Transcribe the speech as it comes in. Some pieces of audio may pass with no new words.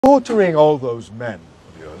Slaughtering all those men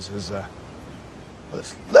of yours has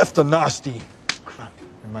left a nasty crack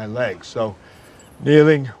in my leg, so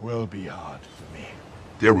kneeling will be hard for me.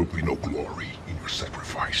 There will be no glory in your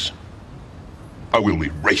sacrifice. I will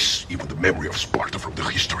erase even the memory of Sparta from the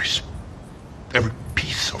histories. Every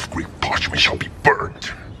piece of Greek parchment shall be burned.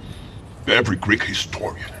 Every Greek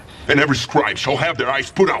historian and every scribe shall have their eyes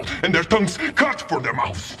put out and their tongues cut from their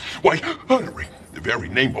mouths. Why, uttering the very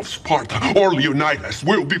name of Sparta or Leonidas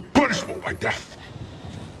will be punishable by death.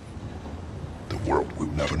 The world will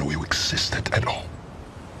never know you existed at all.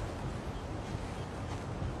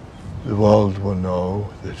 The world will know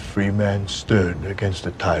that free men stood against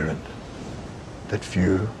a tyrant, that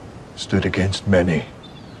few stood against many.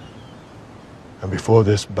 And before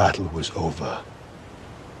this battle was over,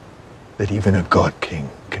 that even a god king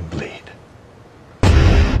can bleed.